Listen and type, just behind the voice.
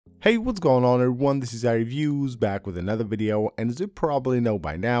Hey, what's going on everyone, this is iReviews back with another video, and as you probably know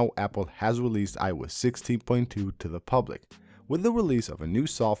by now, Apple has released iOS 16.2 to the public. With the release of a new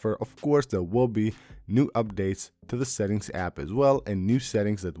software, of course there will be new updates to the settings app as well, and new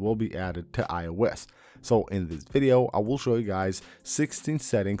settings that will be added to iOS. So in this video, I will show you guys 16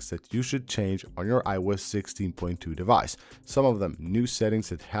 settings that you should change on your iOS 16.2 device. Some of them new settings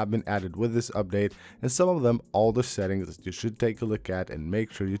that have been added with this update, and some of them older settings that you should take a look at and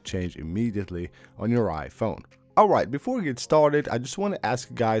make sure you change immediately on your iPhone. Alright, before we get started, I just want to ask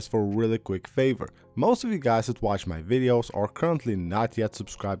you guys for a really quick favor. Most of you guys that watch my videos are currently not yet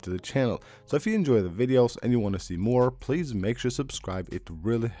subscribed to the channel, so if you enjoy the videos and you want to see more, please make sure to subscribe, it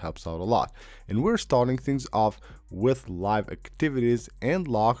really helps out a lot. And we're starting things off with live activities and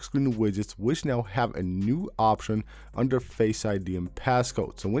lock screen widgets, which now have a new option under Face ID and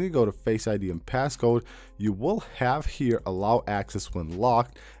passcode. So when you go to Face ID and passcode, you will have here allow access when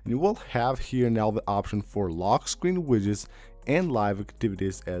locked, and you will have here now the option for lock screen widgets and live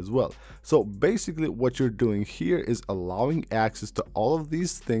activities as well. So basically what you're doing here is allowing access to all of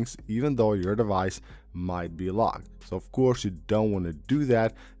these things even though your device might be locked. So of course you don't want to do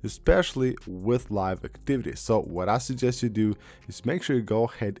that, especially with live activities. So what I suggest you do is make sure you go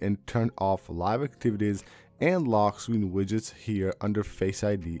ahead and turn off live activities and lock screen widgets here under Face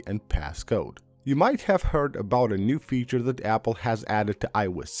ID and passcode. You might have heard about a new feature that Apple has added to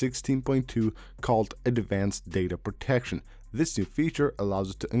iOS 16.2 called Advanced Data Protection. This new feature allows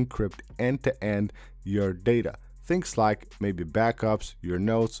you to encrypt end-to-end your data. Things like maybe backups, your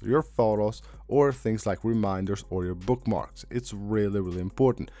notes, your photos, or things like reminders or your bookmarks. It's really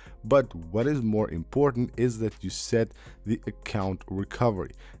important. But what is more important is that you set the account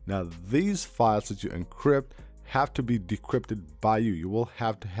recovery. Now these files that you encrypt have to be decrypted by you. You will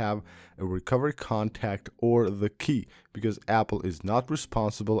have to have a recovery contact or the key, because Apple is not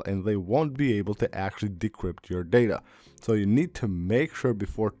responsible and they won't be able to actually decrypt your data. So you need to make sure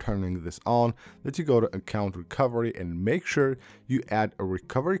before turning this on that you go to account recovery and make sure you add a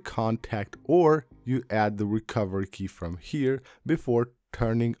recovery contact or you add the recovery key from here before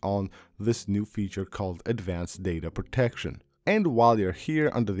turning on this new feature called Advanced Data Protection. And while you're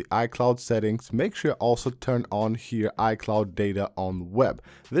here under the iCloud settings, make sure you also turn on here iCloud data on web.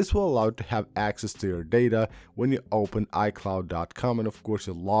 This will allow you to have access to your data when you open iCloud.com, and of course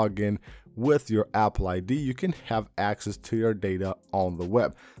you log in with your Apple ID, you can have access to your data on the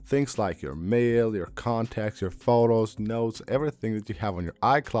web. Things like your mail, your contacts, your photos, notes, everything that you have on your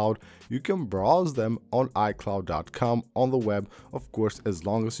iCloud, you can browse them on iCloud.com on the web, of course as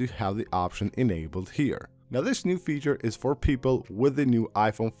long as you have the option enabled here. Now this new feature is for people with the new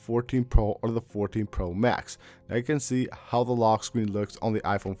iPhone 14 Pro or the 14 Pro Max. Now you can see how the lock screen looks on the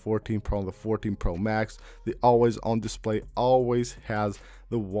iPhone 14 Pro and the 14 Pro Max. The always on display always has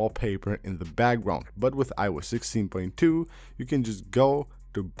the wallpaper in the background. But with iOS 16.2, you can just go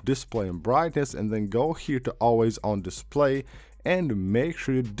to display and brightness and then go here to always on display and make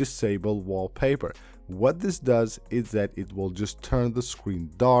sure you disable wallpaper. What this does is that it will just turn the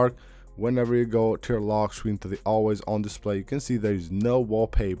screen dark. Whenever you go to your lock screen to the always on display, you can see there is no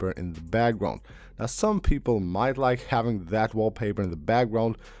wallpaper in the background. Now some people might like having that wallpaper in the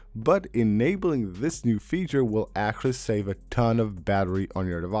background, but enabling this new feature will actually save a ton of battery on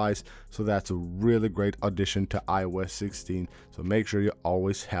your device. So that's a really great addition to iOS 16. So make sure you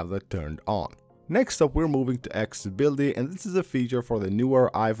always have that turned on. Next up, we're moving to accessibility, and this is a feature for the newer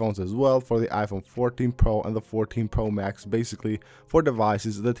iPhones as well, for the iPhone 14 Pro and the 14 Pro Max, basically for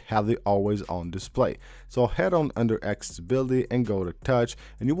devices that have the always on display. So head on under accessibility and go to touch,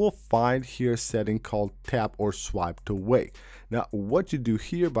 and you will find here a setting called tap or swipe to wake. Now what you do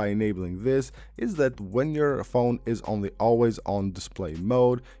here by enabling this is that when your phone is on the always on display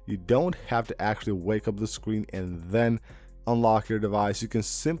mode, you don't have to actually wake up the screen and then unlock your device. You can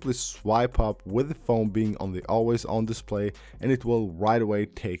simply swipe up with the phone being on the always on display and it will right away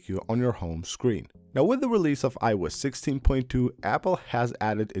take you on your home screen. Now with the release of iOS 16.2, Apple has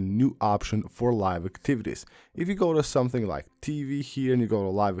added a new option for live activities. If you go to something like TV here and you go to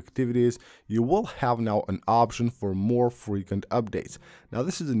live activities, you will have now an option for more frequent updates. Now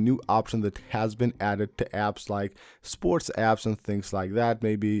this is a new option that has been added to apps like sports apps and things like that,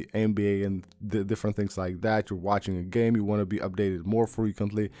 maybe NBA and different things like that. You're watching a game, you want to be updated more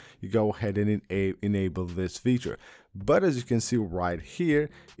frequently, you go ahead and enable this feature. But as you can see right here,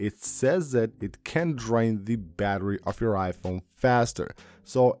 it says that it can drain the battery of your iPhone faster.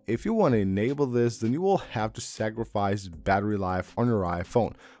 So if you want to enable this, then you will have to sacrifice battery life on your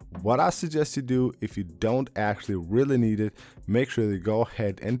iPhone. What I suggest you do, if you don't actually really need it, make sure you go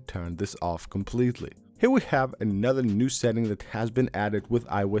ahead and turn this off completely. Here we have another new setting that has been added with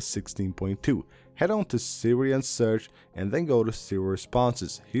iOS 16.2. Head on to Siri and search and then go to Siri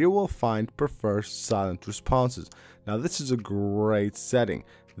responses. Here we'll find prefer silent responses. Now this is a great setting.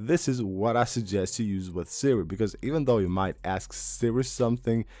 This is what I suggest you use with Siri, because even though you might ask Siri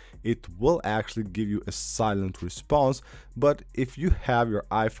something, it will actually give you a silent response. But if you have your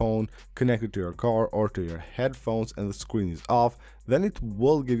iPhone connected to your car or to your headphones and the screen is off, then it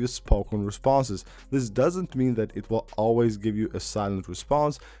will give you spoken responses. This doesn't mean that it will always give you a silent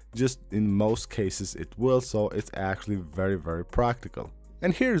response, just in most cases it will, so it's actually very practical.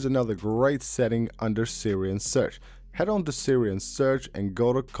 And here's another great setting under Siri and search. Head on to Siri and search and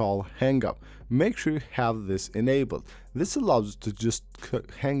go to call hangup. Make sure you have this enabled. This allows you to just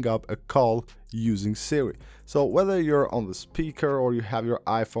hang up a call using Siri. So whether you're on the speaker or you have your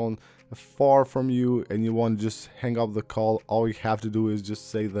iPhone far from you and you want to just hang up the call, all you have to do is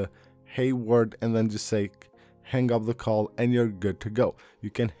just say the hey word and then just say hang up the call and you're good to go. You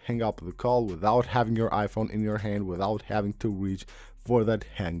can hang up the call without having your iPhone in your hand, without having to reach for that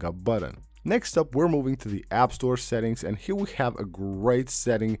hang up button. Next up, we're moving to the App Store settings, and here we have a great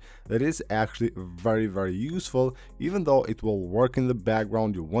setting that is actually very useful. Even though it will work in the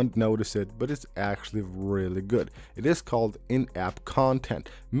background, you won't notice it, but it's actually really good. It is called in-app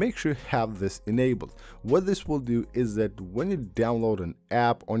content. Make sure you have this enabled. What this will do is that when you download an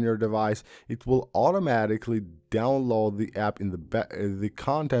app on your device, it will automatically download the app in the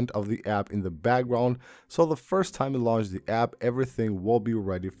content of the app in the background. So the first time you launch the app, everything will be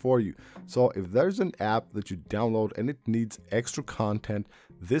ready for you. So if there's an app that you download and it needs extra content,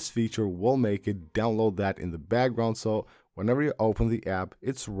 this feature will make it download that in the background, so whenever you open the app,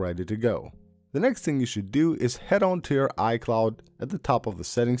 it's ready to go. The next thing you should do is head on to your iCloud. At the top of the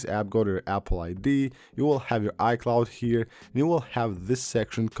settings app, go to your Apple ID. You will have your iCloud here, and you will have this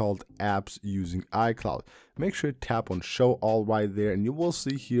section called apps using iCloud. Make sure you tap on show all right there, and you will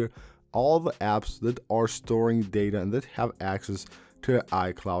see here all the apps that are storing data and that have access to your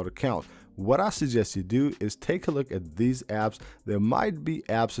iCloud account. What I suggest you do is take a look at these apps. There might be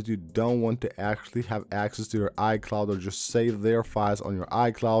apps that you don't want to actually have access to your iCloud or just save their files on your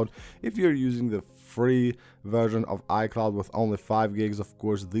iCloud. If you're using the free version of iCloud with only 5 gigs, of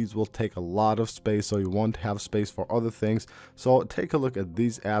course, these will take a lot of space, so you won't have space for other things. So take a look at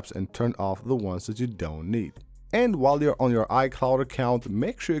these apps and turn off the ones that you don't need. And while you're on your iCloud account,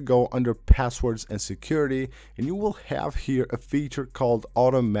 make sure you go under passwords and security, and you will have here a feature called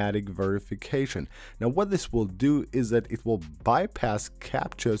automatic verification. Now what this will do is that it will bypass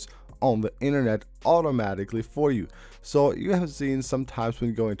CAPTCHAs on the internet automatically for you. So you have seen sometimes when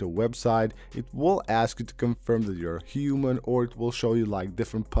you go into a website, it will ask you to confirm that you're human, or it will show you like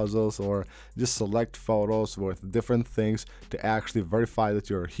different puzzles or just select photos with different things to actually verify that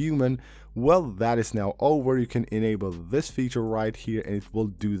you're a human. Well, that is now over. You can enable this feature right here and it will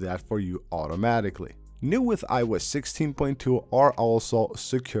do that for you automatically. New with iOS 16.2 are also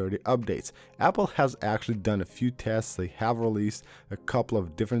security updates. Apple has actually done a few tests. They have released a couple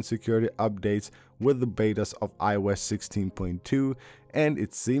of different security updates with the betas of iOS 16.2, and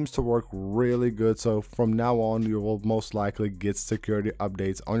it seems to work really good. So from now on, you will most likely get security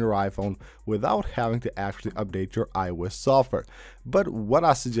updates on your iPhone without having to actually update your iOS software. But what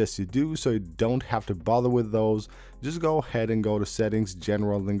I suggest you do, so you don't have to bother with those, just go ahead and go to settings,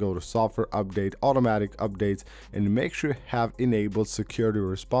 general, then go to software update, automatic updates, and make sure you have enabled security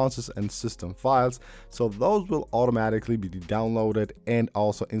responses and system files, so those will automatically be downloaded and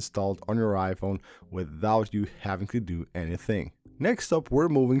also installed on your iPhone without you having to do anything. Next up, we're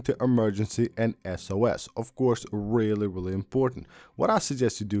moving to emergency and SOS. Of course, really important. What I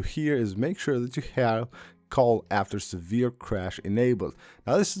suggest you do here is make sure that you have call after severe crash enabled.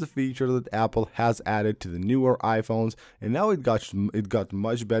 Now this is a feature that Apple has added to the newer iPhones, and now it got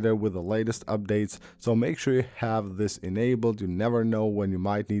much better with the latest updates. So make sure you have this enabled. You never know when you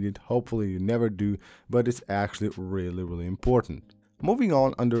might need it. Hopefully you never do, but it's actually really important. Moving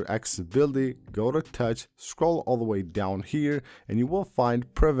on, under accessibility, go to touch, scroll all the way down here, and you will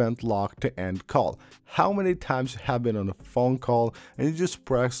find prevent lock to end call. How many times you have been on a phone call and you just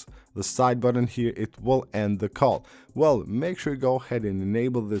press the side button here, it will end the call? Well, make sure you go ahead and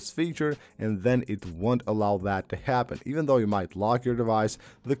enable this feature, and then it won't allow that to happen. Even though you might lock your device,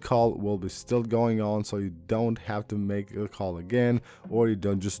 the call will be still going on, so you don't have to make a call again, or you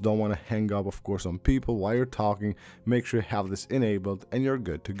don't want to hang up, of course, on people while you're talking. Make sure you have this enabled and you're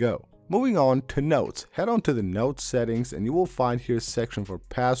good to go. Moving on to notes, head on to the notes settings and you will find here a section for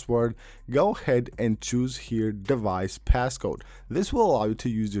password. Go ahead and choose here device passcode. This will allow you to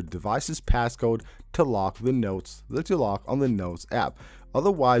use your device's passcode to lock the notes that you lock on the Notes app.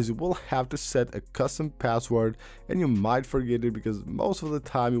 Otherwise, you will have to set a custom password and you might forget it because most of the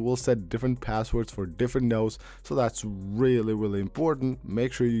time you will set different passwords for different nodes. So that's really important.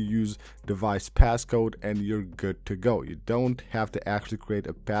 Make sure you use device passcode and you're good to go. You don't have to actually create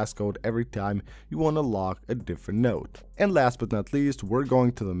a passcode every time you want to lock a different node. And last but not least, we're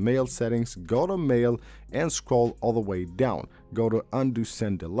going to the mail settings. Go to mail and scroll all the way down. Go to undo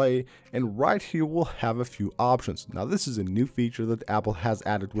send delay, and right here we'll have a few options. Now this is a new feature that Apple has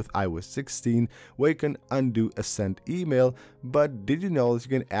added with iOS 16 where you can undo a sent email, but did you know that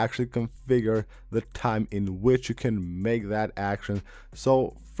you can actually configure the time in which you can make that action?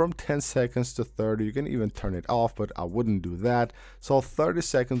 So from 10 seconds to 30, you can even turn it off, but I wouldn't do that. So 30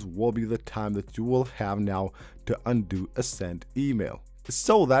 seconds will be the time that you will have now to undo a sent email.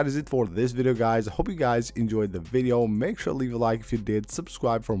 So that is it for this video, guys. I hope you guys enjoyed the video. Make sure to leave a like if you did,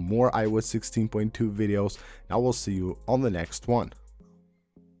 subscribe for more iOS 16.2 videos, and I will see you on the next one.